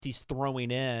he's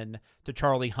throwing in to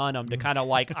Charlie Hunnam to kind of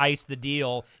like ice the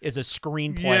deal is a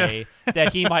screenplay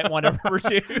that he might want to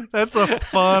produce. That's a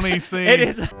funny scene. It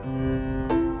is.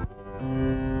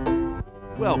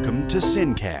 Welcome to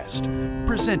Sincast,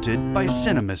 presented by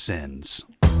CinemaSins.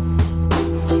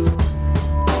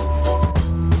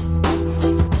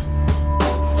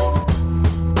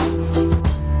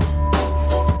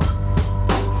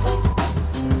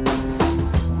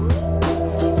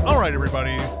 All right,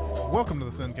 everybody. Welcome to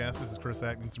the Sincast. This is Chris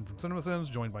Atkinson from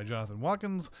CinemaSins, joined by Jonathan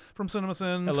Watkins from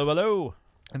CinemaSins. Hello, hello.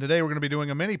 And today we're going to be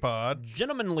doing a mini pod.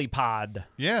 Gentlemanly pod.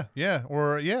 Gentle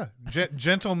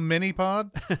mini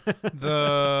pod.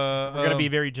 We're going to be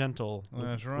very gentle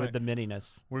that's right. with the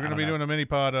mininess. We're going to be doing a mini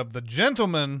pod of The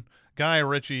Gentleman, Guy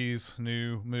Ritchie's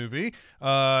new movie.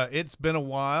 It's been a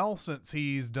while since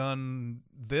he's done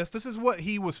this. This is what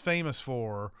he was famous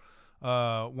for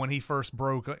when he first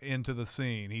broke into the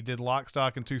scene. He did Lock,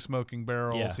 Stock, and Two Smoking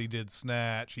Barrels. Yeah. He did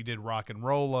Snatch. He did Rock and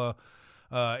Rolla.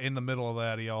 In the middle of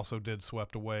that, he also did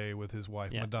Swept Away with his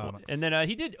wife, Madonna. And then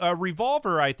he did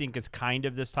Revolver, I think, is kind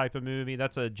of this type of movie.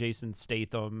 That's a Jason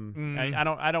Statham.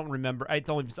 I don't remember. I've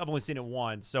only seen it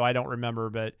once, so I don't remember,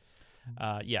 but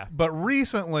yeah. But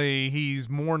recently, he's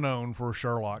more known for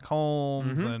Sherlock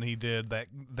Holmes, and he did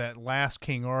that last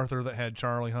King Arthur that had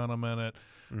Charlie Hunnam in it.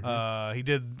 He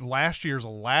did last year's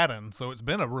Aladdin, so it's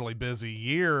been a really busy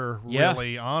year,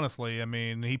 really, honestly. I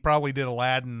mean, he probably did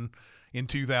Aladdin in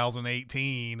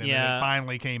 2018, and then it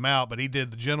finally came out, but he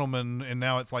did The Gentleman, and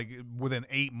now it's like within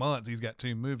 8 months, he's got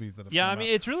two movies that have come I mean,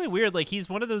 out. it's really weird. Like, he's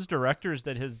one of those directors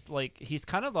that has, like, he's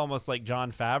kind of almost like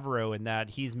Jon Favreau in that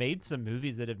he's made some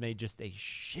movies that have made just a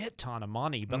shit ton of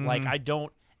money, but like,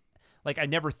 I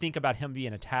never think about him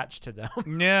being attached to them.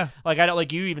 Yeah. Like, I don't,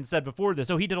 like you even said before this,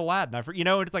 he did Aladdin.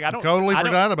 It's like, I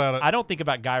forgot about it. I don't think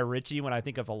about Guy Ritchie when I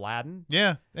think of Aladdin.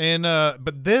 Yeah. And,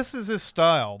 but this is his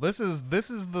style. This is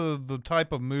the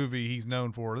type of movie he's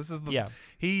known for. This is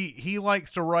he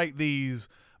likes to write these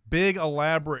big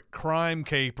elaborate crime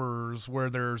capers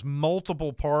where there's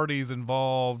multiple parties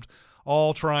involved,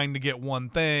 all trying to get one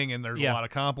thing. And there's a lot of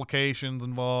complications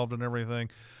involved and everything.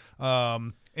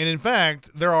 And in fact,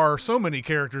 there are so many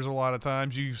characters a lot of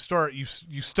times you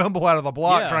stumble out of the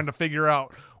block trying to figure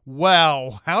out,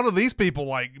 wow, how do these people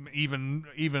like even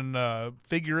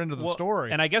figure into the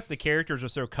story? And I guess the characters are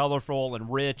so colorful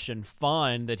and rich and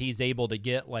fun that he's able to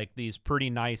get like these pretty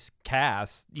nice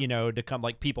casts, to come,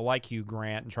 like people like Hugh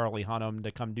Grant and Charlie Hunnam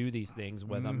to come do these things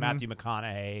with him. Matthew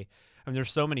McConaughey. I mean,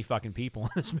 there's so many fucking people in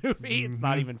this movie. It's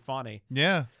not even funny.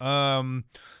 Yeah.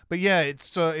 But yeah, it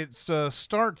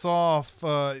starts off.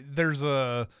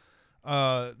 It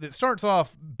starts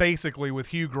off basically with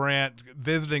Hugh Grant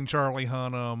visiting Charlie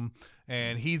Hunnam,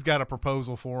 and he's got a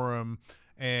proposal for him,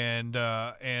 and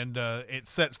it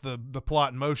sets the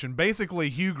plot in motion. Basically,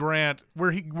 Hugh Grant.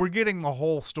 We're getting the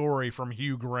whole story from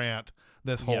Hugh Grant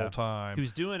this whole time.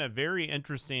 Who's doing a very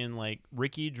interesting, like,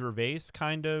 Ricky Gervais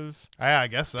kind of. I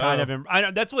guess so.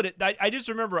 That's what it. I just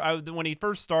remember when he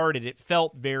first started, it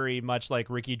felt very much like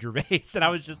Ricky Gervais, and I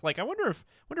was just like, I wonder if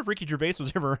Ricky Gervais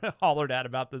was ever hollered at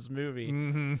about this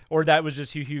movie, or that was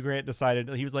just who Hugh Grant decided.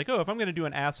 He was like, oh, if I'm going to do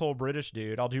an asshole British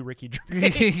dude, I'll do Ricky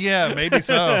Gervais. Yeah, maybe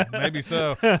so.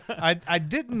 I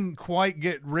didn't quite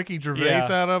get Ricky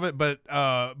Gervais out of it, but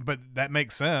that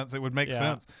makes sense. It would make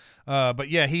sense. But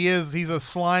yeah, he's a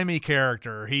slimy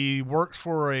character. He works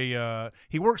for Eddie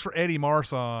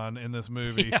Marsan in this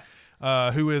movie,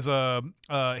 who is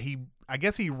I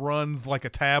guess he runs like a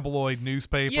tabloid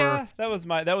newspaper. Yeah, that was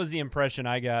the impression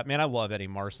I got. Man, I love Eddie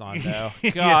Marsan though.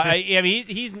 God, I mean,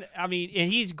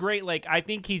 he's great. Like, I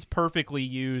think he's perfectly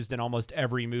used in almost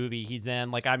every movie he's in.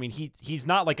 Like, I mean, he's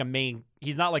not like a main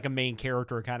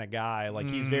character kind of guy. Like,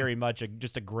 he's very much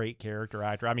just a great character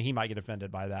actor. I mean, he might get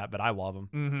offended by that, but I love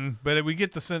him. But we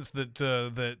get the sense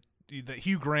that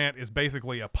Hugh Grant is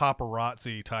basically a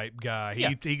paparazzi type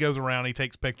guy. He goes around, he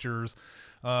takes pictures.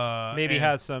 Maybe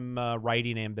has some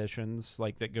writing ambitions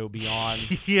like that go beyond.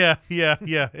 Yeah,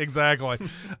 exactly.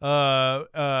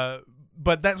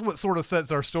 But that's what sort of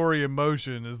sets our story in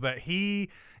motion, is that he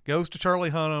goes to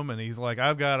Charlie Hunnam and he's like,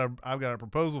 I've got a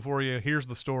proposal for you. Here's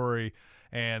the story.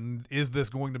 And is this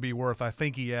going to be worth? I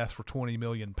think he asked for $20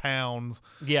 million.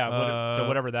 Yeah, so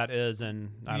whatever that is,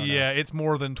 and I don't know. Yeah, it's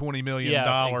more than $20 million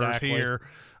exactly. here.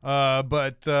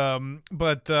 But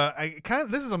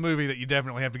this is a movie that you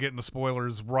definitely have to get into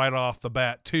spoilers right off the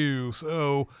bat too.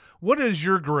 So, what is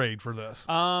your grade for this?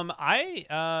 Now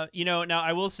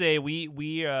I will say we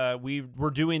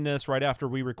were doing this right after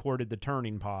we recorded the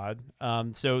Turning Pod.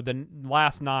 So the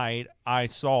last night I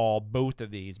saw both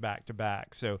of these back to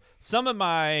back. So some of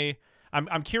my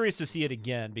I'm curious to see it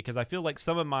again because I feel like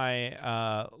some of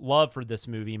my love for this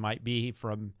movie might be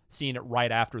from seeing it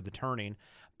right after The Turning.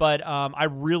 But I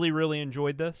really, really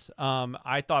enjoyed this.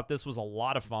 I thought this was a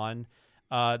lot of fun.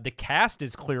 The cast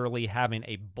is clearly having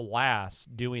a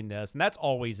blast doing this, and that's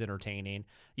always entertaining.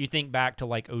 You think back to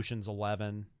like Ocean's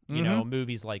 11, you know,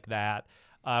 movies like that,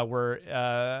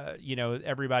 where you know,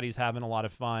 everybody's having a lot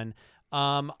of fun.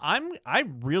 I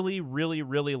really, really,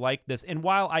 really like this. And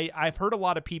while I've heard a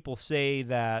lot of people say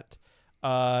that,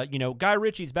 you know, Guy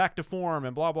Ritchie's back to form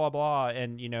and blah, blah, blah.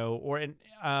 And, you know,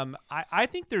 I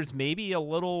think there's maybe a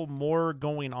little more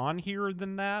going on here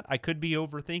than that. I could be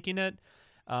overthinking it.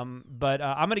 But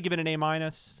I'm going to give it an A-.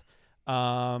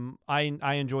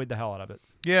 I enjoyed the hell out of it.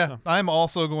 Yeah. So. I'm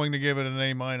also going to give it an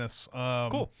A-.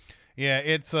 Cool. Yeah.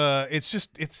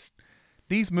 It's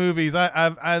these movies,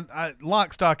 I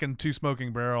Lock, Stock, and Two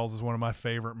Smoking Barrels is one of my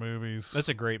favorite movies. That's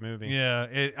a great movie.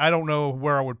 Yeah, I don't know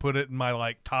where I would put it in my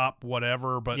like top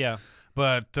whatever, but yeah.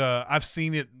 But I've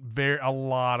seen it a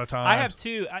lot of times. I have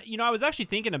too. You know, I was actually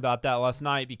thinking about that last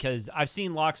night because I've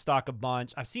seen Lock, Stock a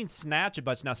bunch. I've seen Snatch a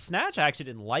bunch. Now, Snatch I actually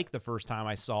didn't like the first time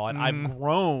I saw it. I've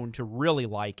grown to really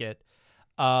like it.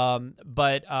 And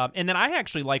then I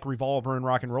actually like Revolver and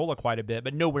Rock and Rolla quite a bit,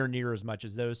 but nowhere near as much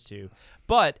as those two.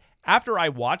 But after I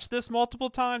watched this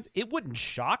multiple times, it wouldn't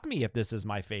shock me if this is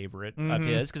my favorite of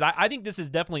his, because I think this is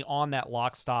definitely on that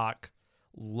Lock, Stock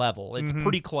level. It's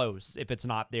pretty close if it's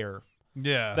not there.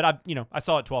 Yeah. But I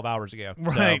saw it 12 hours ago.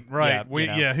 Right, so, right.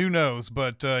 Yeah, who knows?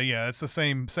 But yeah, it's the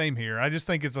same here. I just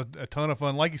think it's a ton of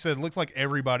fun. Like you said, it looks like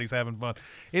everybody's having fun.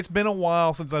 It's been a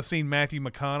while since I've seen Matthew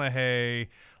McConaughey.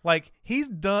 Like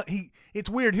it's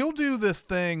weird. He'll do this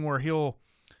thing where he'll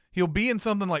be in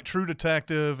something like True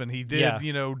Detective, and he did,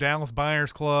 you know, Dallas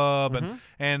Buyers Club,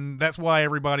 and that's why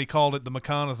everybody called it the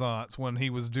McConaissance when he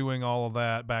was doing all of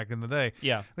that back in the day.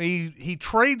 Yeah. He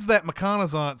trades that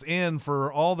McConaissance in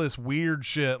for all this weird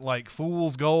shit like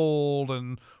Fool's Gold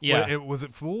and was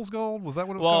it Fool's Gold? Was that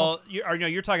what it was called? Well,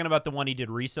 you're talking about the one he did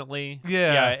recently.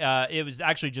 Yeah. Yeah. It was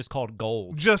actually just called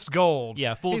Gold. Just Gold.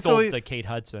 Yeah. Fool's Gold's the Kate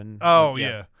Hudson. Oh,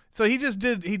 yeah. So he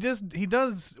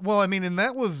does well, I mean, and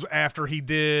that was after he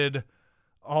did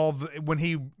when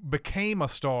he became a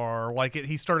star, like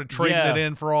he started trading it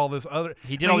in for all this other.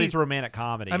 He did all these romantic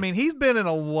comedies. I mean, he's been in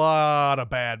a lot of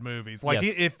bad movies. Like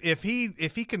yes. if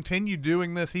he continued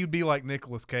doing this, he'd be like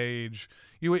Nicolas Cage.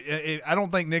 I don't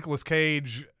think Nicolas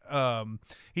Cage.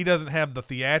 He doesn't have the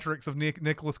theatrics of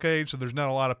Nicolas Cage, so there's not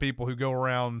a lot of people who go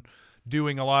around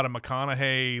doing a lot of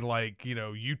McConaughey, like, you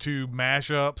know, YouTube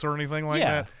mashups or anything like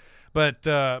that.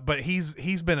 But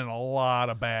he's been in a lot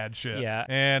of bad shit. Yeah.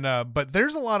 And but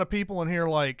there's a lot of people in here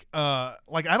like I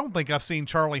don't think I've seen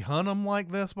Charlie Hunnam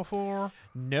like this before.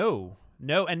 No.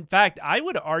 In fact, I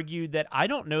would argue that I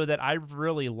don't know that I've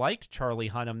really liked Charlie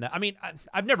Hunnam. I mean,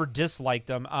 I've never disliked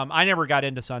him. I never got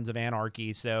into Sons of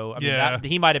Anarchy, so I mean,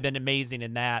 he might have been amazing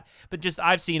in that. But just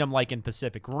I've seen him like in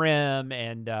Pacific Rim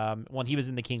and when he was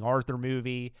in the King Arthur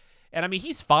movie. And I mean,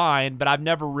 he's fine, but I've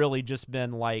never really just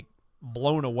been like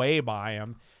blown away by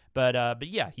him. But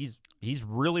yeah, he's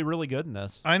really, really good in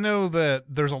this. I know that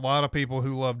there's a lot of people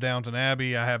who love Downton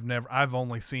Abbey. I've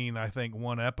only seen, I think,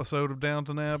 one episode of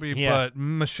Downton Abbey, but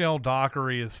Michelle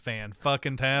Dockery is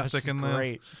fan-fucking-tastic in this.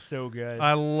 Great. So good.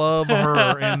 I love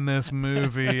her in this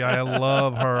movie. I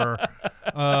love her.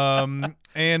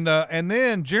 And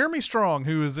then Jeremy Strong,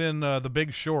 who is in The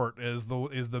Big Short, is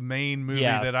the main movie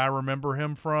that I remember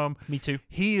him from. Me too.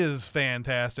 He is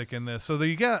fantastic in this. So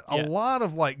you got a lot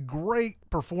of like great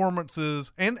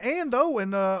performances, and I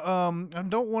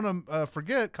don't want to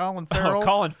forget Colin Farrell.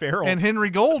 Colin Farrell and Henry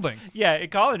Golding. Yeah,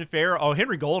 Colin Farrell. Oh,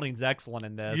 Henry Golding's excellent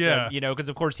in this. Yeah, and, you know, because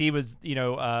of course he was, you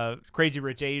know, Crazy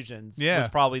Rich Asians. Was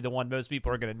probably the one most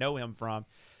people are going to know him from.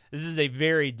 This is a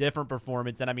very different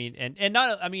performance, and I mean, and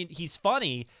not. I mean, he's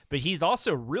funny, but he's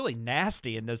also really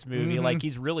nasty in this movie. Like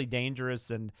he's really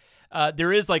dangerous, and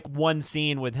there is like one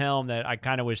scene with him that I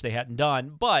kind of wish they hadn't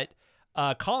done, but.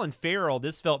 Colin Farrell,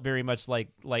 this felt very much like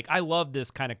I love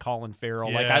this kind of Colin Farrell.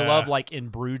 Like I love like In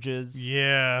Bruges.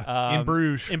 Yeah. In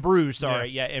Bruges. In Bruges, sorry.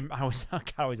 Yeah. I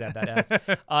always had that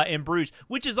S. In Bruges,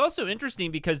 which is also interesting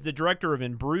because the director of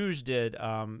In Bruges did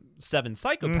Seven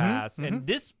Psychopaths, and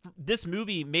this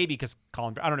movie maybe because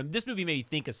I don't know. This movie made me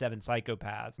think of Seven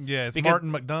Psychopaths. Yeah, it's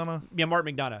Martin McDonagh. Yeah,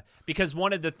 Martin McDonagh. Because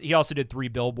he also did Three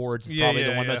Billboards. It's probably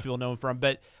the one most people know him from.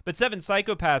 But Seven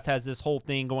Psychopaths has this whole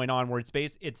thing going on where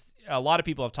it's a lot of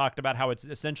people have talked about how it's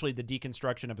essentially the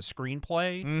deconstruction of a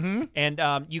screenplay, and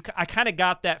I kind of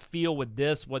got that feel with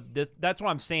this. That's what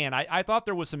I'm saying. I thought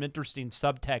there was some interesting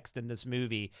subtext in this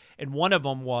movie, and one of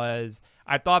them was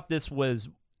I thought this was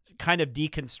kind of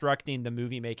deconstructing the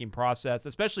movie making process,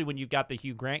 especially when you've got the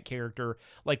Hugh Grant character.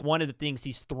 Like one of the things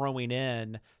he's throwing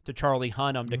in to Charlie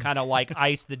Hunnam to kind of like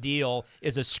ice the deal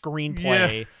is a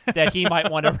screenplay that he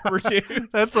might want to produce.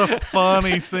 That's a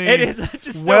funny scene. It is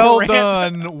just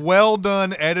well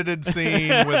done edited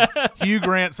scene with Hugh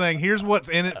Grant saying, "Here's what's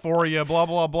in it for you," blah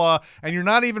blah blah, and you're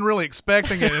not even really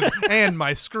expecting it. And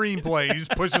my screenplay, he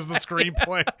just pushes the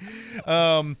screenplay.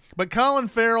 But Colin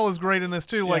Farrell is great in this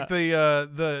too. Like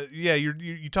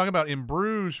you talk about In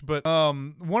Bruges, but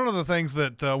one of the things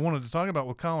that I wanted to talk about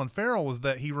with Colin Farrell was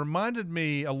that he reminded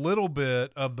me a little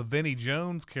bit of the Vinnie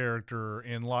Jones character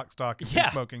in Lock, Stock, and Two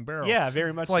Smoking Barrels. Yeah,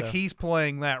 very much. It's like he's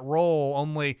playing that role,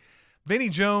 only Vinnie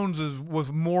Jones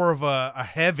was more of a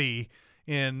heavy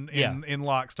in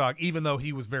Lock, Stock, even though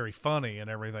he was very funny and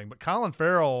everything. But Colin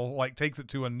Farrell like takes it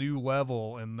to a new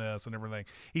level in this and everything.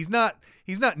 He's not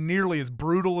nearly as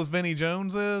brutal as Vinnie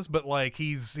Jones is, but like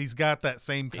he's got that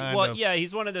same kind of. Well, yeah,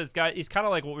 he's one of those guys. He's kind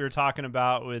of like what we were talking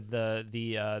about with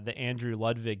the Andrew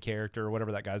Ludwig character or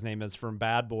whatever that guy's name is from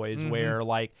Bad Boys, where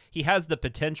like he has the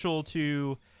potential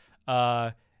to.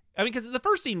 I mean, because the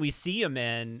first scene we see him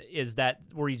in is that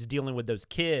where he's dealing with those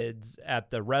kids at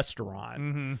the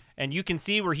restaurant, and you can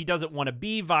see where he doesn't want to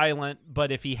be violent,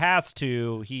 but if he has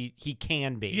to, he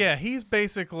can be. Yeah, he's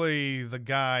basically the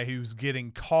guy who's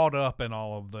getting caught up in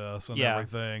all of this and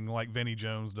everything, like Vinnie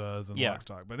Jones does in Lock,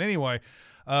 Stock. But anyway,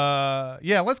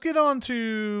 let's get on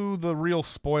to the real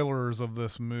spoilers of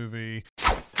this movie.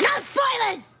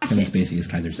 Kevin Spacey is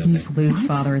Kaiser Soze. Luke's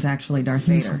father is actually Darth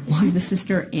Vader. She's the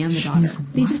sister and the daughter.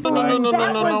 They just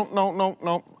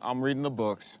No. I'm reading the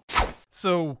books.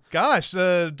 So, gosh,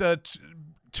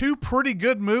 two pretty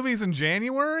good movies in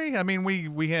January. I mean,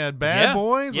 we had Bad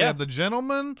Boys, we had The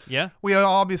Gentleman. Yeah. We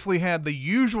obviously had the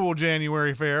usual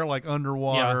January fare like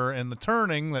Underwater and The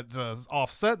Turning that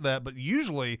offset that, but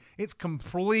usually it's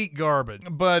complete garbage.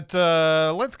 But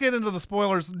let's get into the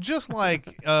spoilers. Just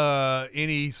like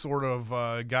any sort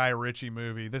of Guy Ritchie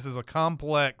movie, this is a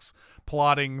complex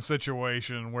plotting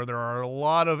situation where there are a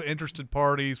lot of interested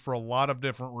parties for a lot of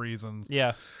different reasons.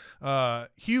 Yeah.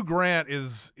 Hugh Grant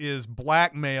is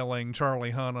blackmailing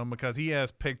Charlie Hunnam because he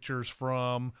has pictures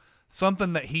from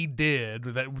something that he did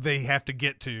that they have to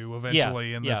get to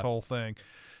eventually in this whole thing.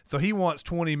 So he wants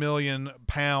 £20 million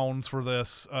for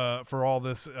this, for all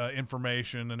this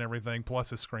information and everything, plus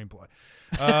his screenplay.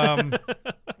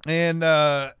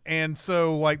 And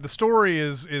so like the story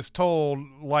is told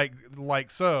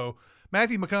like so.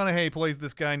 Matthew McConaughey plays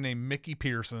this guy named Mickey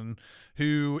Pearson,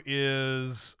 who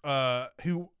is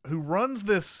who runs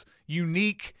this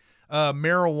unique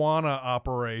marijuana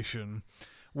operation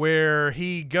where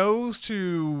he goes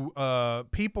to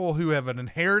people who have an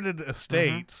inherited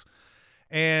estates.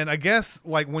 And I guess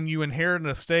like when you inherit an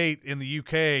estate in the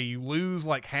UK, you lose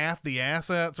like half the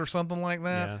assets or something like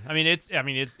that. Yeah. I mean,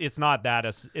 it's not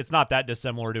that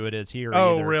dissimilar to it is here.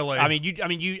 Oh, either. really?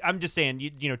 I'm just saying,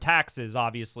 you know, taxes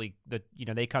obviously that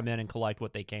they come in and collect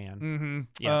what they can.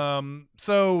 Yeah.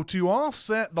 So to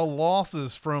offset the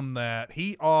losses from that,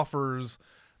 he offers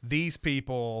these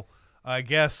people, I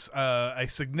guess, a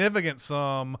significant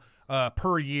sum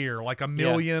per year, like $1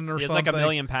 million or something. It's like £1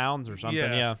 million or something.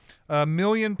 Yeah. $1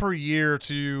 million per year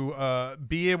to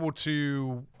be able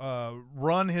to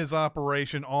run his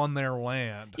operation on their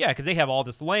land. Yeah, because they have all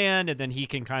this land, and then he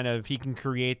can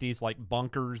create these like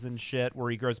bunkers and shit where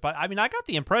he grows. But I mean, I got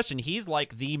the impression he's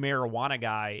like the marijuana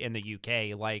guy in the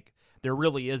UK. Like there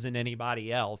really isn't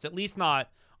anybody else, at least not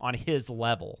on his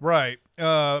level. Right.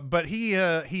 But he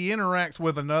interacts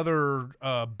with another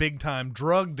big time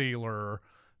drug dealer.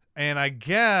 And I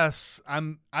guess I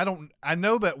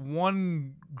know that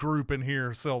one group in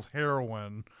here sells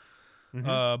heroin,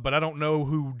 but I don't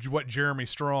know what Jeremy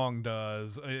Strong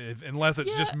does, unless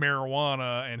it's just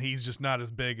marijuana, and he's just not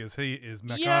as big as he is.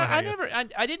 McConaughey. Yeah,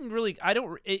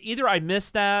 either I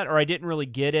missed that or I didn't really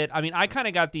get it. I mean, I kind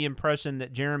of got the impression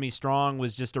that Jeremy Strong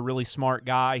was just a really smart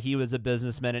guy. He was a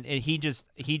businessman, and he just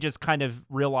kind of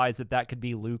realized that could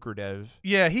be lucrative.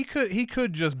 Yeah, he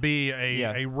could just be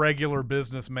a regular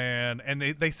businessman, and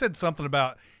they said something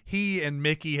about he and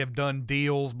Mickey have done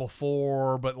deals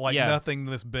before, but like nothing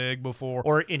this big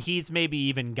before. And he's maybe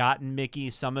even gotten Mickey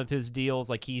some of his deals.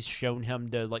 Like he's shown him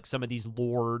to like some of these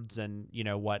lords and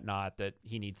whatnot that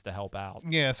he needs to help out.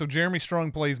 Yeah. So Jeremy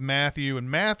Strong plays Matthew, and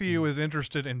Matthew is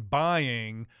interested in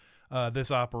buying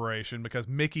this operation because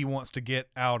Mickey wants to get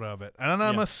out of it. And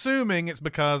I'm assuming it's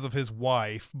because of his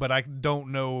wife, but I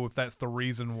don't know if that's the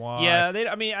reason why.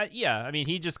 Yeah, I mean,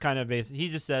 he just kind of he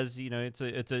just says,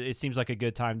 it seems like a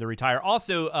good time to retire.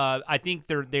 Also, I think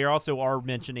they also are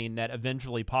mentioning that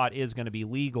eventually pot is going to be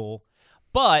legal,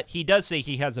 But he does say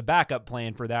he has a backup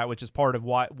plan for that, which is part of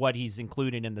what he's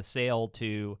including in the sale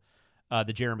to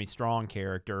the Jeremy Strong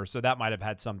character. So that might have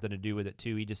had something to do with it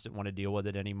too. He just didn't want to deal with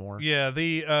it anymore. Yeah,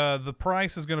 the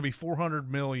price is going to be $400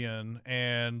 million,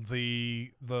 and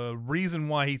the reason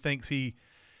why he thinks he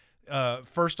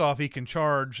first off he can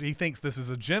charge, he thinks this is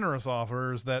a generous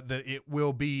offer, is that it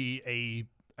will be a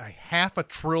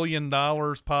 $500 billion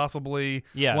possibly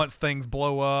once things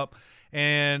blow up.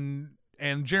 And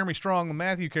Jeremy Strong, the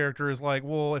Matthew character, is like,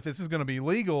 well, if this is going to be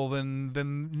legal,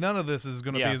 then none of this is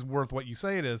going to be as worth what you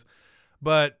say it is.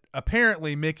 But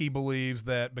apparently Mickey believes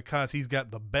that because he's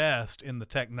got the best in the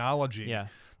technology,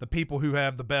 the people who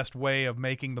have the best way of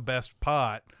making the best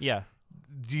pot,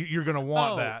 you're going to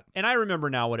want that. And I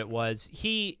remember now what it was.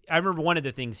 I remember one of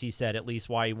the things he said, at least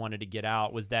why he wanted to get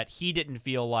out, was that he didn't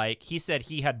feel like, he said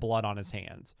he had blood on his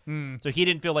hands. So he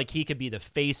didn't feel like he could be the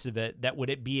face of it, that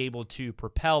would it be able to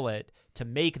propel it to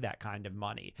make that kind of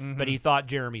money. But he thought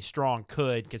Jeremy Strong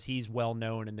could, because he's well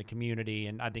known in the community,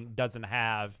 and I think doesn't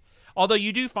have. Although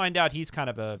you do find out he's kind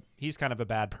of a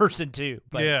bad person too.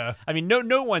 But, I mean,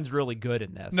 no one's really good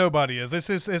in this. Nobody is.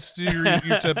 It's your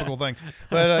typical thing.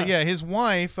 But his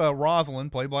wife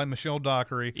Rosalind, played by Michelle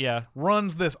Dockery,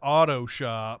 runs this auto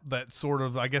shop that sort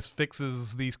of, I guess,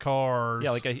 fixes these cars.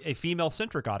 Yeah, like a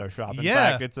female-centric auto shop. In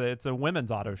fact, it's a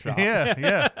women's auto shop.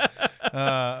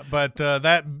 But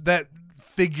that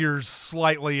figures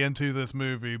slightly into this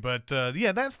movie. But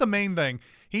that's the main thing.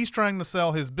 He's trying to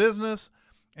sell his business,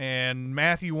 and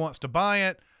Matthew wants to buy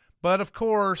it, but of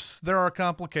course there are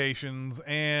complications.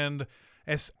 And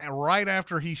right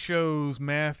after he shows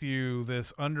Matthew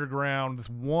this underground, this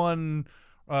one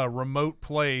remote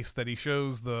place that he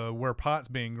shows where pot's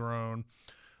being grown,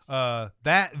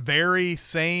 that very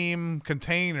same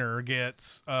container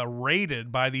gets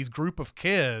raided by these group of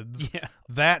kids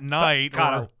that night.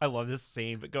 God, I love this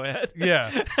scene, but go ahead.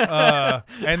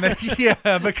 And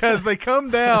because they come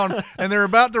down and they're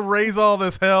about to raise all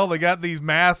this hell. They got these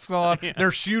masks on.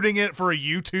 They're shooting it for a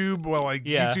YouTube,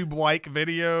 YouTube-like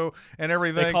video and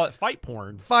everything. They call it fight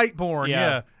porn. Fight porn,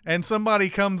 And somebody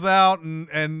comes out,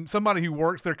 and somebody who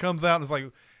works there comes out and is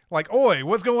like, oi,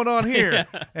 what's going on here?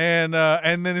 And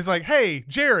then it's like, hey,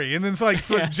 Jerry. And then it's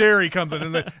like, Jerry comes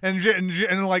in,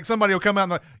 and like somebody will come out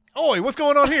and like, oi, what's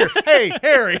going on here? Hey,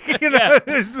 Harry.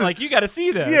 Like, you got to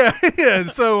see this. Yeah.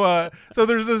 So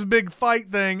there's this big fight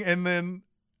thing, and then.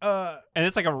 And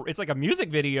it's like a music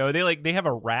video. They have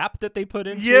a rap that they put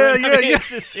in.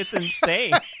 It's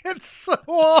insane. It's so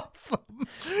awesome.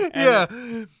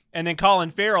 And then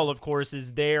Colin Farrell, of course,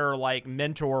 is their like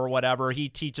mentor or whatever.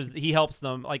 He helps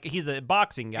them. Like, he's a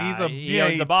boxing guy.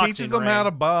 He teaches them how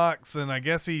to box, and I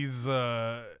guess he's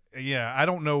I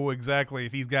don't know exactly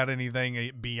if he's got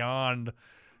anything beyond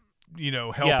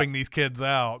helping these kids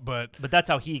out, but that's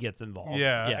how he gets involved.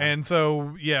 And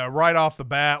so right off the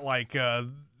bat, like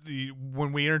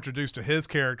when we are introduced to his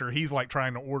character, he's like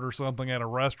trying to order something at a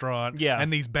restaurant,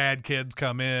 and these bad kids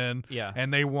come in,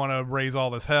 and they want to raise all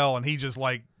this hell, and he just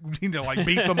like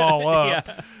beats them all up,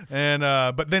 and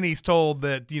but then he's told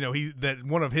that that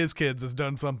one of his kids has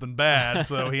done something bad,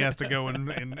 so he has to go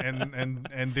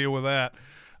and deal with that.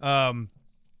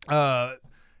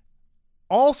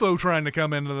 Also trying to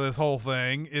come into this whole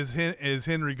thing is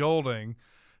Henry Golding,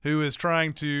 who is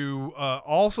trying to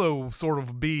also sort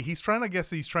of he's trying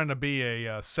to be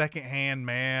a second-hand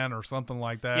man or something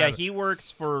like that. Yeah, he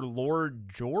works for Lord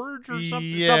George or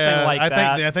something like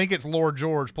that. I think it's Lord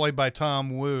George, played by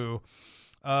Tom Wu.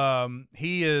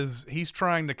 He's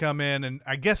trying to come in, and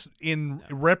I guess in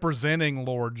representing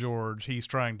Lord George, he's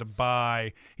trying to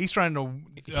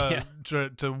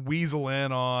weasel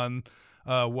in on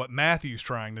what Matthew's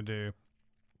trying to do.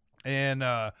 And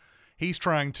he's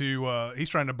trying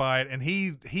to buy it, and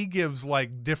he gives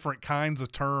like different kinds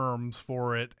of terms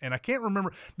for it, and I can't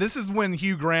remember. This is when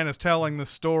Hugh Grant is telling the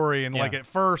story, and like at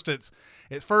first it's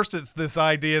this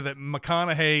idea that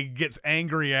McConaughey gets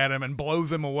angry at him and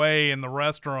blows him away in the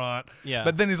restaurant.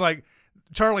 But then he's like,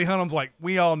 Charlie Hunnam's like,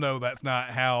 we all know that's not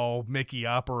how Mickey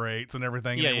operates and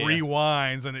everything. And it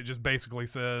rewinds, and it just basically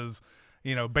says,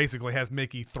 basically has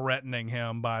Mickey threatening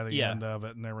him by the end of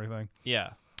it and everything.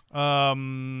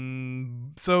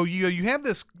 So you have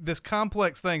this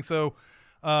complex thing. So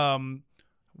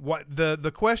what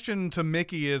the question to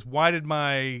Mickey is, why did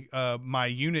my my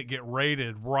unit get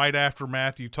raided right after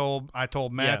I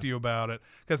told Matthew about it?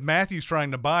 Because Matthew's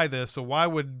trying to buy this, so why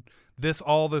would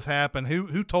all this happened?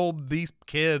 Who told these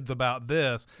kids about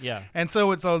this? Yeah. And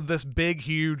so it's this big,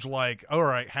 huge, like, all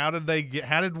right, how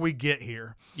did we get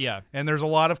here? Yeah. And there's a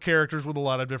lot of characters with a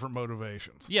lot of different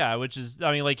motivations. Yeah, which is,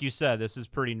 I mean, like you said, this is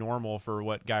pretty normal for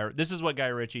this is what Guy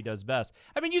Ritchie does best.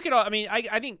 I mean,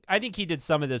 I think he did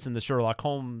some of this in the Sherlock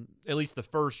Holmes, at least the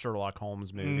first Sherlock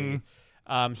Holmes movie.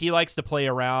 He likes to play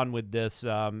around with this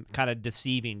kind of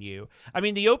deceiving you. I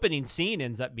mean, the opening scene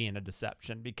ends up being a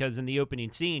deception because in the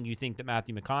opening scene, you think that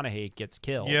Matthew McConaughey gets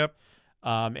killed. Yep.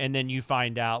 And then you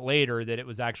find out later that it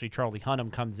was actually Charlie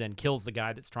Hunnam comes in, kills the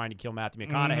guy that's trying to kill Matthew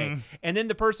McConaughey. And then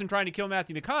the person trying to kill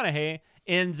Matthew McConaughey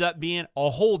ends up being a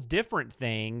whole different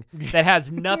thing that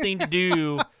has nothing to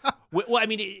do with, well, I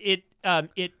mean,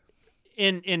 it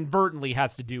inadvertently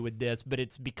has to do with this, but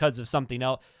it's because of something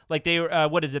else. Like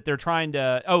what is it? They're trying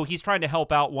to, he's trying to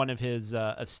help out one of his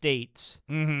estates.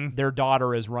 Their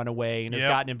daughter has run away and has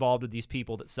gotten involved with these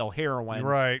people that sell heroin.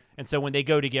 Right. And so when they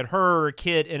go to get her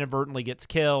kid inadvertently gets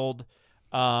killed,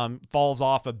 falls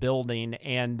off a building,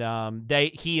 and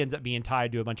he ends up being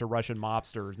tied to a bunch of Russian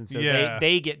mobsters, and so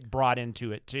they get brought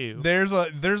into it too.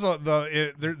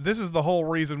 This is the whole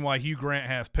reason why Hugh Grant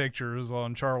has pictures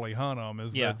on Charlie Hunnam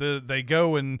is that they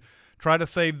go and try to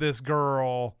save this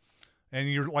girl, and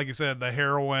you're like you said, the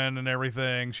heroin and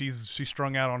everything. She's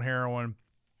strung out on heroin.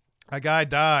 A guy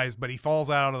dies, but he falls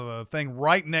out of the thing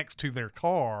right next to their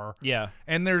car. Yeah.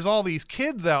 And there's all these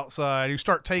kids outside who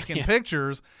start taking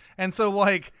pictures. And so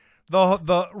like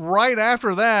the right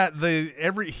after that,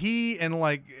 he and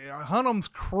like Hunnam's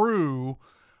crew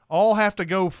all have to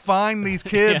go find these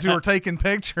kids who are taking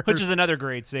pictures. Which is another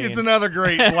great scene. It's another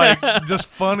great, like, just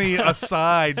funny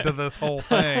aside to this whole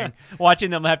thing.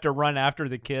 Watching them have to run after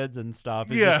the kids and stuff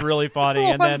is just really funny.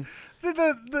 And then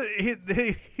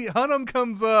Hunnam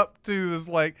comes up to this,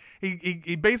 like,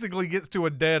 he basically gets to a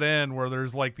dead end where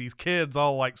there's like these kids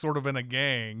all like sort of in a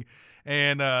gang,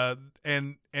 and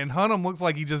Hunnam looks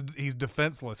like he's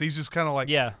defenseless. He's just kind of like,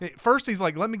 first he's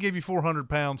like, let me give you 400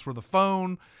 pounds for the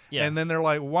phone. Yeah. And then they're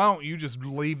like, why don't you just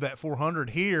leave that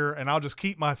 400 here and I'll just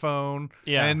keep my phone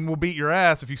and we'll beat your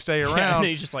ass if you stay around. And then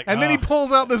he's just like, and then he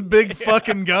pulls out this big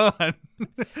fucking gun.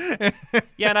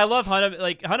 And I love Hunnam.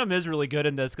 Like, Hunnam is really good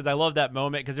in this because I love that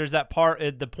moment because there's that part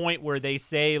at the point where they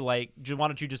say, like, why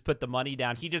don't you just put the money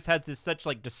down? He just has such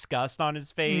like disgust on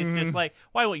his face. Just like,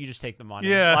 why won't you just take the money?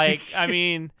 Yeah. Like, I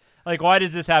mean, like, why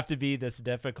does this have to be this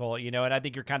difficult? You know, and I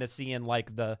think you're kind of seeing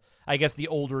like the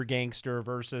older gangster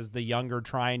versus the younger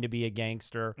trying to be a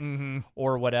gangster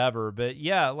or whatever. But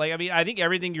yeah, like, I mean, I think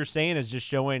everything you're saying is just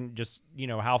showing just, you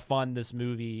know, how fun this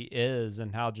movie is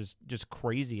and how just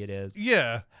crazy it is.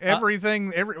 Yeah. Every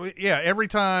time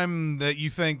that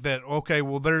you think that, okay,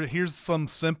 well, here's some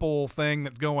simple thing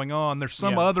that's going on. There's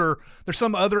some other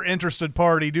interested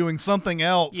party doing something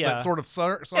else that sort of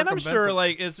circumvents and I'm sure it.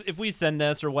 Like if we send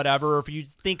this or whatever, if you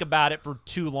think about it for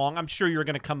too long, I'm sure you're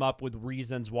going to come up with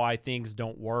reasons why things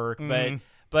don't work.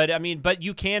 But I mean, but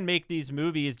you can make these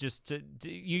movies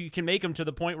you can make them to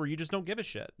the point where you just don't give a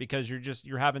shit because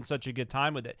you're having such a good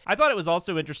time with it. I thought it was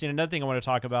also interesting. Another thing I want to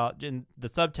talk about in the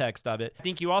subtext of it, I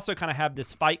think you also kind of have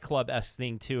this Fight Club-esque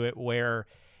thing to it where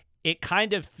it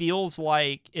kind of feels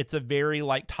like it's a very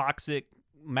like toxic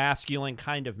masculine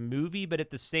kind of movie, but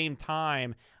at the same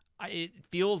time, it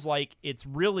feels like it's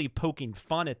really poking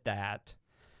fun at that.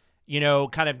 You know,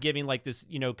 kind of giving like this,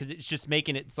 you know, because it's just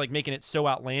making it so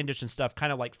outlandish and stuff,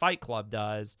 kind of like Fight Club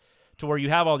does, to where you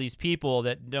have all these people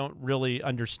that don't really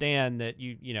understand that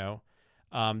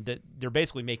that they're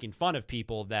basically making fun of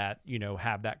people that, you know,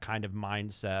 have that kind of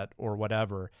mindset or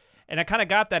whatever. And I kind of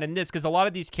got that in this because a lot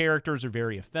of these characters are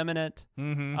very effeminate.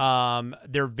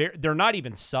 They're not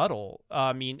even subtle.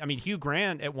 I mean, Hugh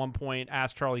Grant at one point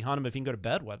asked Charlie Hunnam if he can go to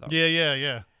bed with him.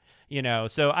 Yeah. You know,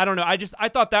 so I don't know. I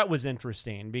thought that was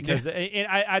interesting because and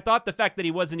I thought the fact that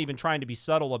he wasn't even trying to be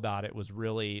subtle about it was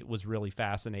really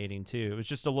fascinating too. It was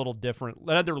just a little different,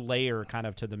 another layer kind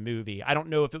of to the movie. I don't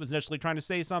know if it was initially trying to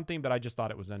say something, but I just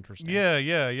thought it was interesting.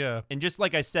 Yeah. And just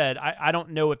like I said, I don't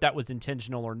know if that was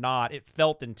intentional or not. It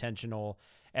felt intentional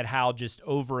at how just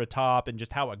over a top and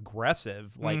just how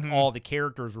aggressive like all the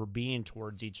characters were being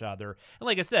towards each other. And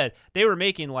like I said, they were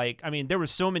making like, I mean, there were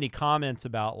so many comments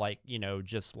about like, you know,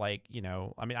 just like, you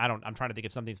know, I mean, I'm trying to think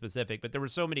of something specific, but there were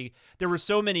so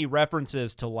many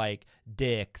references to like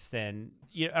dicks and,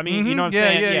 you know, I mean, you know what I'm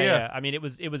saying? Yeah. I mean, it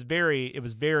was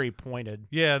very pointed.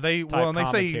 Yeah, they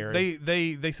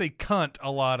say cunt a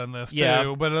lot in this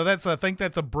too, but I think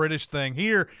that's a British thing.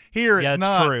 Here it's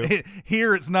not. True.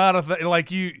 Here it's not a thing. Like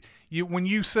when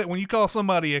you call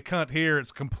somebody a cunt here,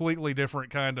 it's completely different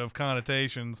kind of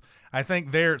connotations. I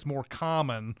think there it's more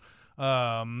common.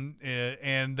 And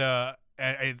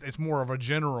it's more of a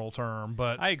general term.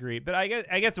 But I agree. But I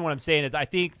guess what I'm saying is I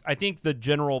think the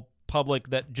general public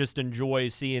that just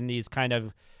enjoys seeing these kind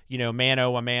of, you know,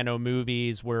 mano a mano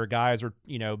movies where guys are,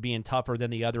 you know, being tougher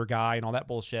than the other guy and all that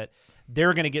bullshit,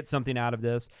 they're going to get something out of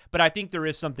this. But I think there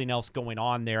is something else going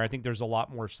on there. I think there's a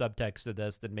lot more subtext to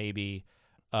this than maybe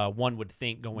one would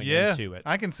think going into it.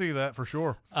 I can see that for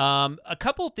sure. A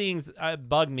couple of things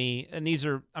bug me, and these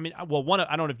are, I mean, well, one,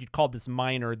 I don't know if you'd call this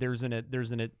minor.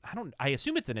 I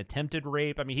assume it's an attempted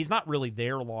rape. I mean, he's not really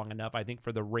there long enough, I think,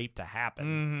 for the rape to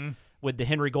happen with the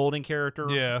Henry Golding character.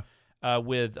 Yeah.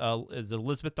 With is it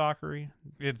Elizabeth Dockery?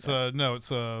 It's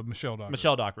Michelle Dockery.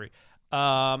 Michelle Dockery.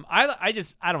 I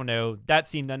don't know. That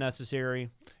seemed unnecessary.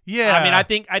 Yeah. I mean,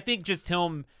 I think just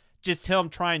him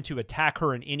trying to attack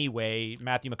her in any way,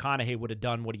 Matthew McConaughey would have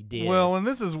done what he did. Well, and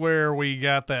this is where we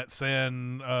got that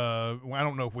sin. I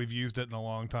don't know if we've used it in a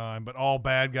long time, but all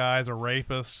bad guys are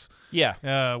rapists.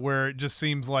 Yeah. Where it just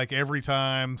seems like every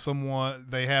time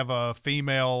they have a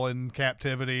female in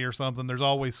captivity or something, there's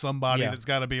always somebody that's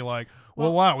got to be like,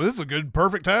 well, wow, this is a good,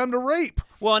 perfect time to rape.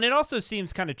 Well, and it also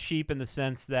seems kind of cheap in the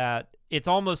sense that it's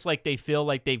almost like they feel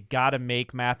like they've got to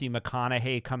make Matthew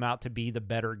McConaughey come out to be the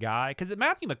better guy. Because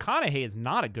Matthew McConaughey is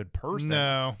not a good person.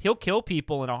 No. He'll kill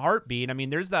people in a heartbeat. I mean,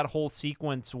 there's that whole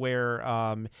sequence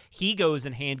where he goes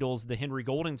and handles the Henry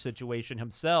Golding situation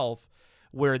himself,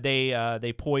 where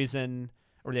they poison...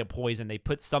 Or they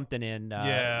put something in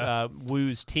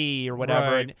Wu's tea or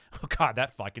whatever. Right. And, oh, God,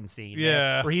 that fucking scene.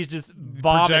 Yeah. Man, where he's just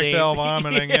vomiting. Projectile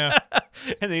vomiting, yeah.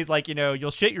 And then he's like, you know,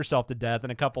 you'll shit yourself to death in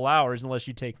a couple hours unless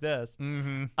you take this.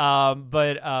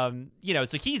 Mm-hmm. You know,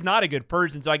 so he's not a good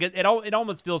person. So I guess it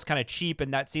almost feels kind of cheap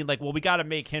in that scene. Like, well, we got to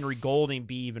make Henry Golding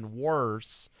be even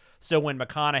worse. So when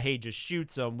McConaughey just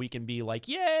shoots him, we can be like,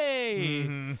 yay!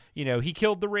 Mm-hmm. You know, he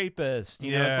killed the rapist.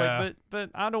 You know, it's like,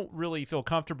 but I don't really feel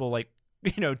comfortable, like,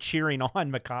 you know, cheering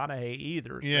on McConaughey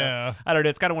either. So, yeah. I don't know.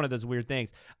 It's kind of one of those weird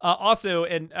things. Also,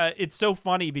 and it's so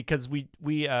funny because we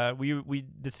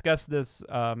discussed this.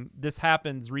 This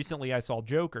happens recently. I saw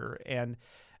Joker, and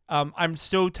I'm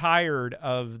so tired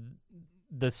of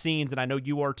the scenes, and I know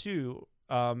you are too.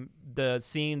 The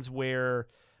scenes where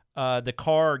the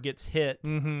car gets hit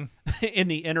in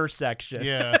the intersection.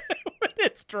 Yeah.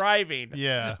 It's driving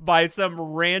by some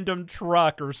random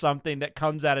truck or something that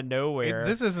comes out of nowhere.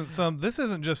 This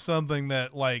isn't just something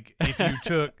that, like,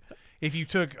 if you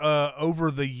took over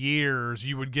the years,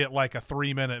 you would get like a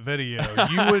 3-minute video.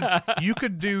 You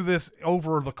could do this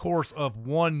over the course of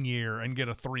 1 year and get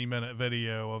a 3-minute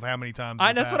video of how many times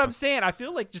that's happened. what I'm saying. I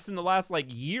feel like just in the last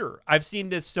year, I've seen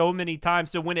this so many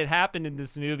times. So when it happened in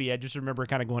this movie, I just remember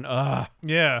kind of going, ugh.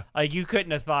 Yeah. Like, you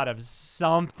couldn't have thought of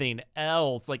something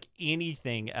else, like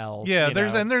anything else. Yeah,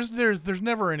 there's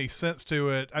never any sense to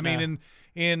it. I mean,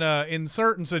 in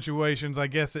certain situations, I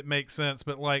guess it makes sense,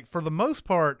 but like for the most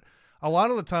part, a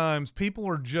lot of the times people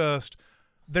are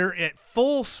they're at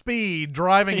full speed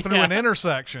driving through an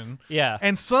intersection. Yeah.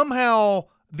 And somehow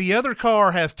the other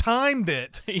car has timed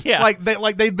it. Yeah. Like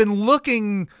they've been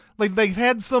looking, like they've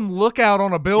had some lookout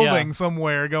on a building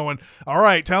somewhere going, all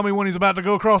right, tell me when he's about to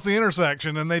go across the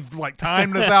intersection. And they've like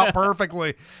timed this out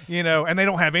perfectly, you know, and they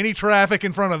don't have any traffic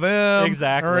in front of them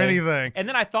or anything. And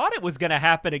then I thought it was going to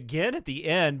happen again at the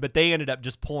end, but they ended up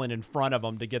just pulling in front of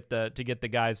them to get the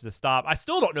guys to stop. I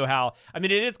still don't know how. I mean,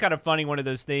 it is kind of funny, one of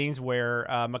those things where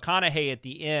McConaughey at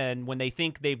the end, when they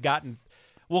think they've gotten,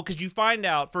 well, because you find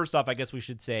out, first off, I guess we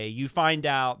should say, you find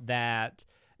out that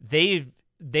they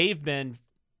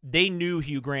knew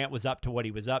Hugh Grant was up to what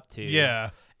he was up to. Yeah.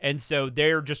 And so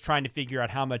they're just trying to figure out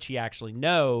how much he actually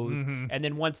knows. Mm-hmm. And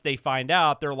then once they find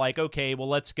out, they're like, okay, well,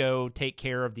 let's go take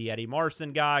care of the Eddie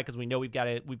Marsan guy because we know we've got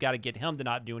to get him to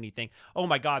not do anything. Oh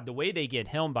my God, the way they get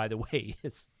him, by the way,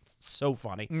 is so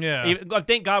funny. Yeah.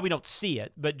 Thank God we don't see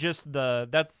it, but just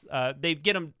they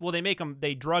get him. Well,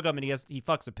 they drug him and he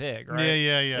fucks a pig, right?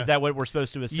 Yeah. Is that what we're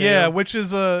supposed to assume? Yeah, which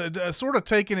is sort of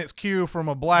taking its cue from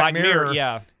a Black Mirror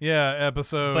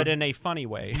episode, but in a funny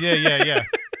way. Yeah.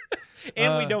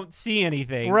 And we don't see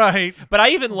anything. Right. But I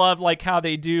even love like how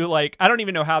they do, like, I don't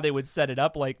even know how they would set it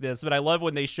up like this, but I love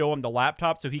when they show him the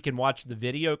laptop so he can watch the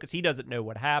video because he doesn't know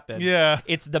what happened. Yeah.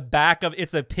 It's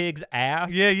it's a pig's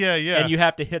ass. Yeah. And you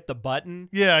have to hit the button.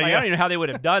 Yeah. I don't even know how they would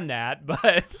have done that,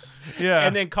 but yeah.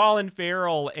 And then Colin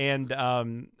Farrell and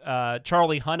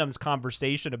Charlie Hunnam's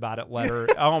conversation about it letter.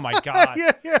 Oh my God.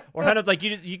 yeah. Or Hunnam's like,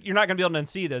 you're not gonna be able to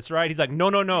unsee this, right? He's like, no,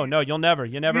 you'll never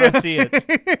unsee it.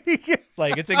 It's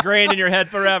like it's ingrained in your head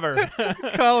forever.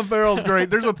 Colin Farrell's great.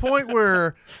 There's a point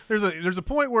where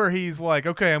he's like,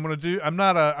 okay, I'm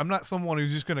not someone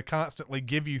who's just gonna constantly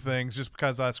give you things just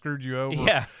because I screwed you over.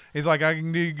 Yeah. He's like, I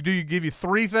can give you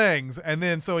 3 things, and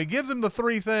then so he gives him the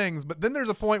 3 things, but then there's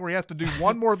a point where he has to do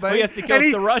one more thing. He has to kill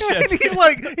the Russians. And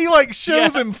he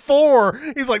shows him 4.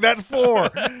 He's like, that's 4.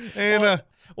 And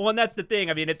well, and that's the thing.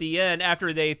 I mean, at the end,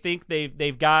 after they think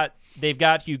they've got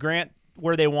Hugh Grant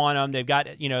where they want him,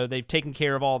 they've taken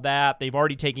care of all that. They've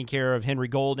already taken care of Henry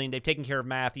Golding. They've taken care of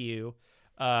Matthew.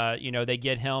 They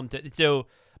get him to. So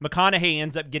McConaughey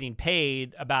ends up getting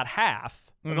paid about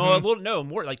half. Mm-hmm. No,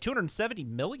 more like $270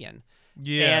 million.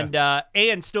 Yeah,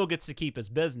 and still gets to keep his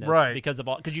business, right? Because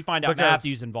you find out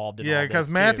Matthew's involved in all this. Yeah,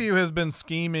 because Matthew has been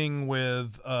scheming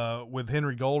with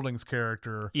Henry Golding's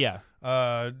character. Yeah,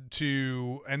 and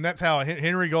that's how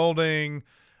Henry Golding,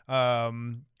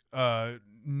 that's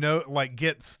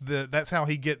how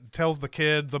he tells the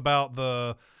kids about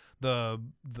the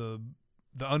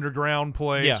underground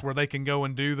place where they can go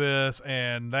and do this,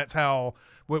 and that's how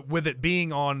with it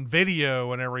being on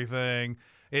video and everything,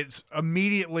 it's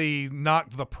immediately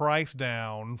knocked the price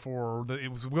down it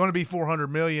was going to be $400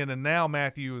 million, and now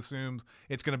Matthew assumes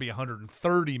it's going to be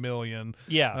 $130 million.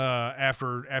 Yeah.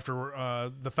 After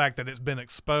the fact that it's been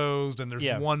exposed and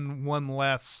there's one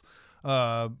less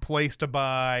place to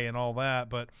buy and all that,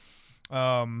 but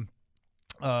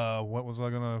what was I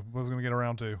gonna get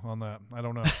around to on that? I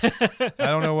don't know. I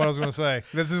don't know what I was gonna say.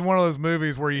 This is one of those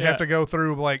movies where you have to go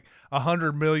through like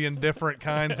 100 million different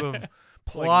kinds of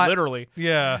plot. Like literally.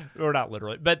 Yeah. Or not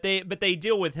literally. But they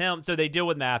deal with him. So they deal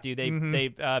with Matthew. They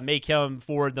make him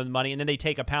forward the money, and then they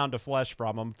take a pound of flesh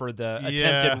from him for the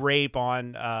attempted rape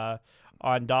on Matthew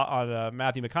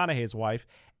McConaughey's wife.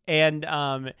 And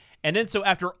then so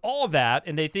after all that,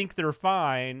 and they think they're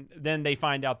fine, then they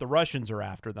find out the Russians are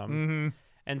after them. Mm-hmm.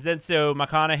 And then so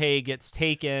McConaughey gets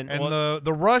taken. And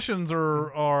the Russians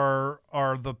are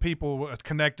the people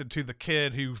connected to the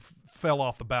kid who fell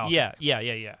off the balcony.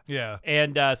 Yeah.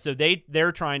 And so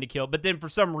they're trying to kill, but then for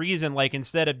some reason, like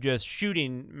instead of just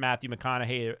shooting Matthew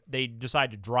McConaughey, they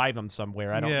decide to drive him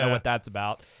somewhere. I don't know what that's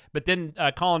about. But then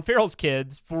Colin Farrell's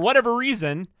kids, for whatever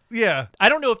reason. Yeah. I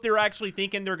don't know if they're actually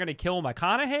thinking they're going to kill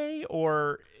McConaughey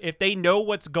or if they know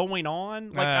what's going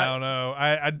on. Like, I don't know.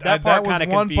 That was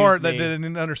one part that I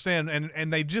didn't understand.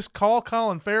 And they just call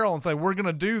Colin Farrell and say, we're going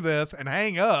to do this, and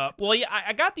hang up. Well, yeah,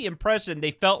 I got the impression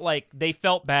they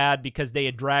felt bad because they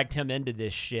had dragged him into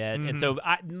this shit. Mm-hmm. And so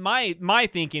my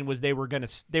thinking was they were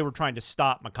trying to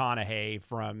stop McConaughey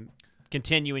from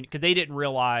continuing because they didn't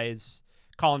realize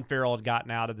Colin Farrell had gotten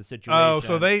out of the situation. Oh,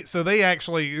 so they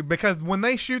actually, because when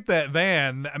they shoot that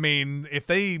van, I mean, if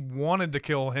they wanted to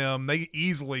kill him, they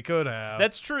easily could have.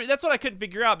 That's true. That's what I couldn't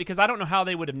figure out because I don't know how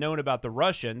they would have known about the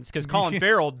Russians because Colin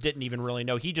Farrell didn't even really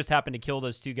know. He just happened to kill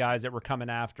those 2 guys that were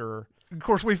coming after. Of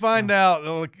course, we find out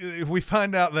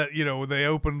that they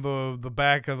opened the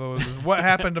back of what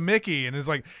happened to Mickey, and it's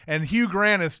like, and Hugh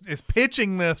Grant is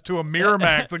pitching this to a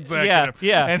Miramax executive,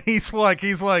 and he's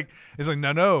like,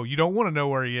 no, you don't want to know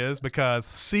where he is because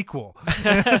sequel,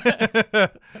 and,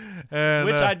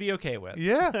 which I'd be okay with.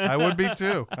 Yeah, I would be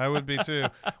too.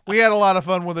 We had a lot of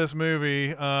fun with this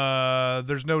movie.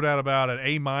 There's no doubt about it.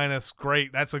 A-,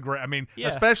 great. That's a great. I mean,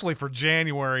 especially for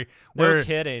January. No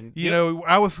kidding.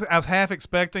 I was half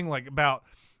expecting like about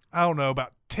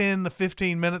 10 to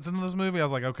 15 minutes into this movie, I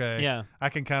was like, okay, I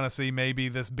can kind of see maybe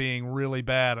this being really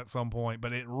bad at some point,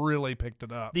 but it really picked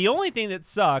it up. The only thing that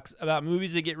sucks about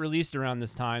movies that get released around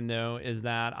this time, though, is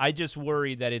that I just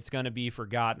worry that it's going to be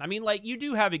forgotten. I mean, like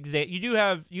you have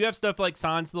stuff like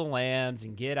Silence of the Lambs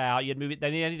and Get Out. You had movies. I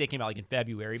think they came out like in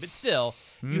February, but still,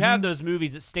 you have those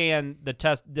movies that stand the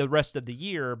test the rest of the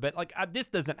year. But like this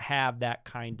doesn't have that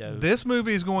kind of. This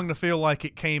movie is going to feel like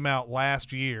it came out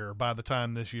last year by the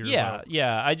time this year's out.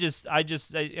 Yeah. I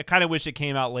kind of wish it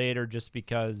came out later just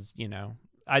because,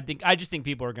 I just think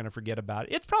people are going to forget about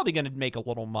it. It's probably going to make a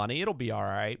little money. It'll be all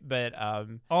right. But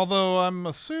although I'm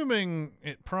assuming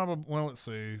it probably, well, let's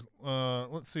see.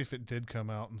 Let's see if it did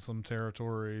come out in some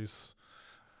territories.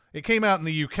 It came out in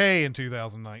the UK in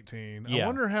 2019. I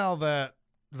wonder how that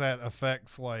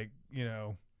affects, like,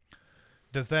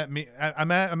 does that mean?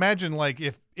 I imagine like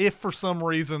if for some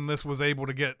reason this was able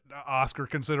to get Oscar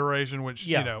consideration, which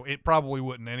it probably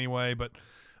wouldn't anyway. But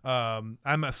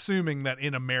I'm assuming that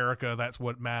in America, that's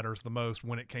what matters the most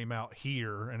when it came out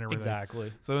here and everything.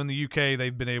 Exactly. So in the UK,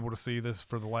 they've been able to see this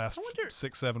for the last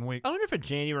 6-7 weeks. I wonder if a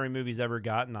January movie's ever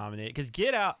gotten nominated, because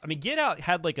Get Out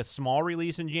had like a small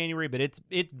release in January, but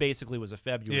it basically was a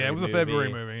February. Yeah, it was movie. a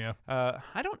February movie.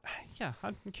 Yeah.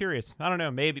 I'm curious. I don't know.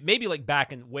 Maybe like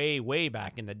back in way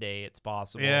back in the day, it's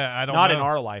possible. Yeah, I don't Not know. in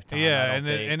our lifetime. Yeah, and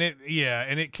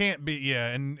it can't be.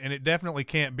 Yeah, and it definitely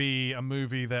can't be a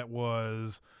movie that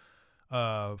was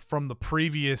from the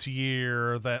previous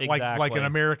year that like an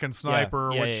American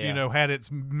Sniper, which had its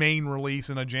main release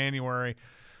in a January.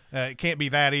 It can't be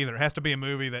that either. It has to be a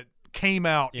movie that came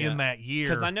out in that year.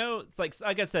 Because I know it's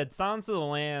like I said, Silence of the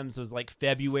Lambs was like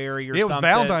February or something. It was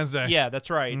Valentine's Day. Yeah, that's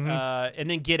right. Mm-hmm. And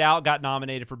then Get Out got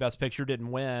nominated for Best Picture,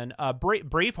 didn't win.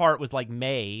 Braveheart was like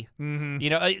May.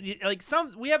 Mm-hmm. Like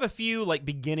we have a few like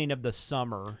beginning of the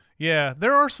summer. Yeah,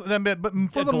 there are some, but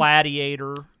for the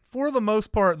Gladiator. For the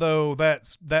most part, though,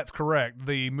 that's correct.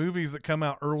 The movies that come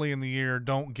out early in the year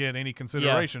don't get any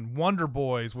consideration. Yeah. Wonder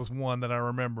Boys was one that I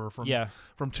remember from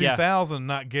 2000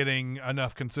 not getting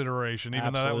enough consideration,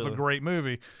 even though that was a great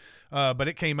movie. But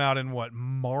it came out in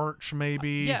March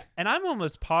maybe? Yeah, and I'm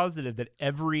almost positive that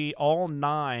all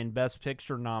 9 Best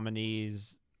Picture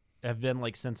nominees have been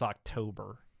like since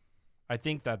October. I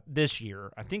think that this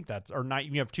year. I think that's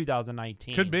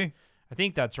 2019. Could be. I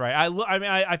think that's right.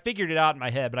 I figured it out in my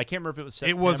head, but I can't remember if it was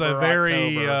September. It was a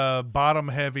very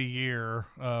bottom-heavy year.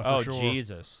 For sure.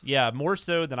 Jesus, yeah, more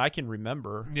so than I can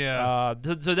remember. Yeah.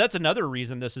 So that's another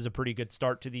reason this is a pretty good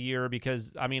start to the year,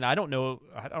 because I don't know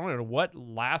what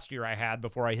last year I had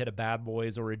before I hit a Bad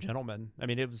Boys or a Gentleman. I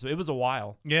mean, it was a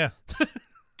while. Yeah.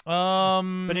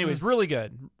 But anyways, really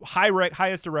good.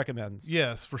 Highest to recommends.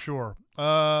 Yes, for sure.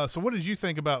 So what did you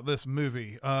think about this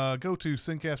movie? Go to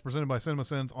Sincast presented by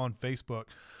CinemaSins on Facebook.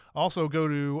 Also go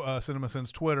to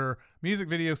CinemaSins Twitter, Music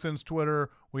Video Sins Twitter.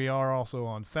 We are also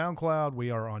on SoundCloud. We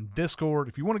are on Discord.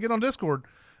 If you want to get on Discord,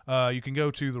 you can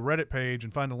go to the Reddit page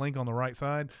and find a link on the right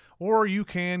side, or you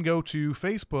can go to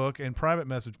Facebook and private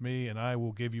message me, and I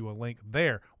will give you a link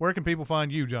there. Where can people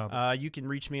find you, Jonathan? You can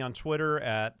reach me on Twitter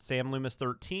at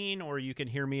SamLoomis13, or you can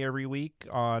hear me every week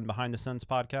on Behind the Scenes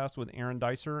podcast with Aaron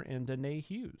Dicer and Danae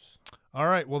Hughes. All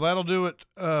right, well, that'll do it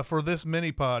for this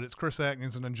mini-pod. It's Chris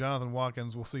Atkinson and Jonathan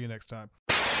Watkins. We'll see you next time.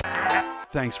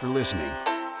 Thanks for listening.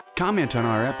 Comment on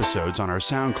our episodes on our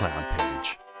SoundCloud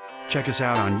page. Check us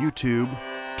out on YouTube,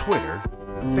 Twitter,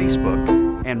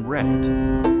 Facebook, and Reddit.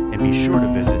 And be sure to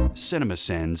visit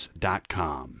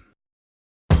cinemasins.com.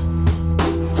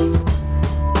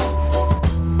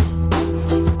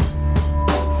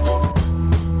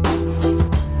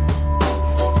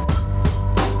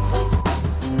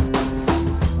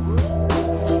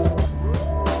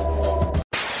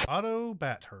 Otto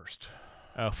Bathurst.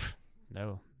 Oh,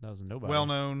 no, that was a nobody.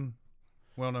 Well-known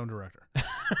director.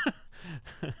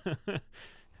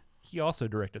 He also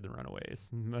directed The Runaways.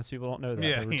 Most people don't know that.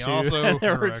 Yeah, he also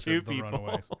there were directed two The people.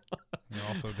 Runaways. He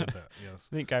also did that, yes.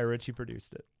 I think Guy Ritchie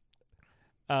produced it.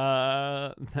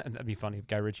 That'd be funny if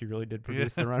Guy Ritchie really did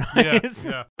produce The Runaways.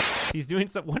 Yeah. He's doing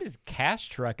something. What is Cash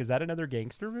Truck? Is that another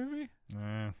gangster movie?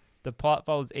 The plot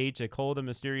follows H, a cold and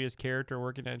mysterious character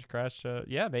working at a crash.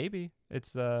 Yeah, maybe.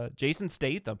 It's Jason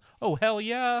Statham. Oh, hell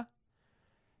yeah.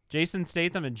 Jason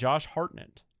Statham and Josh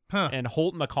Hartnett. Huh. And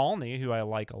Holt McCallany, who I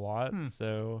like a lot.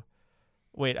 So,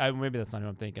 wait, maybe that's not who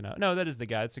I'm thinking of. No, that is the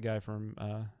guy. It's the guy from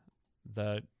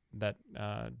that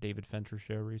David Fincher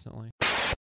show recently.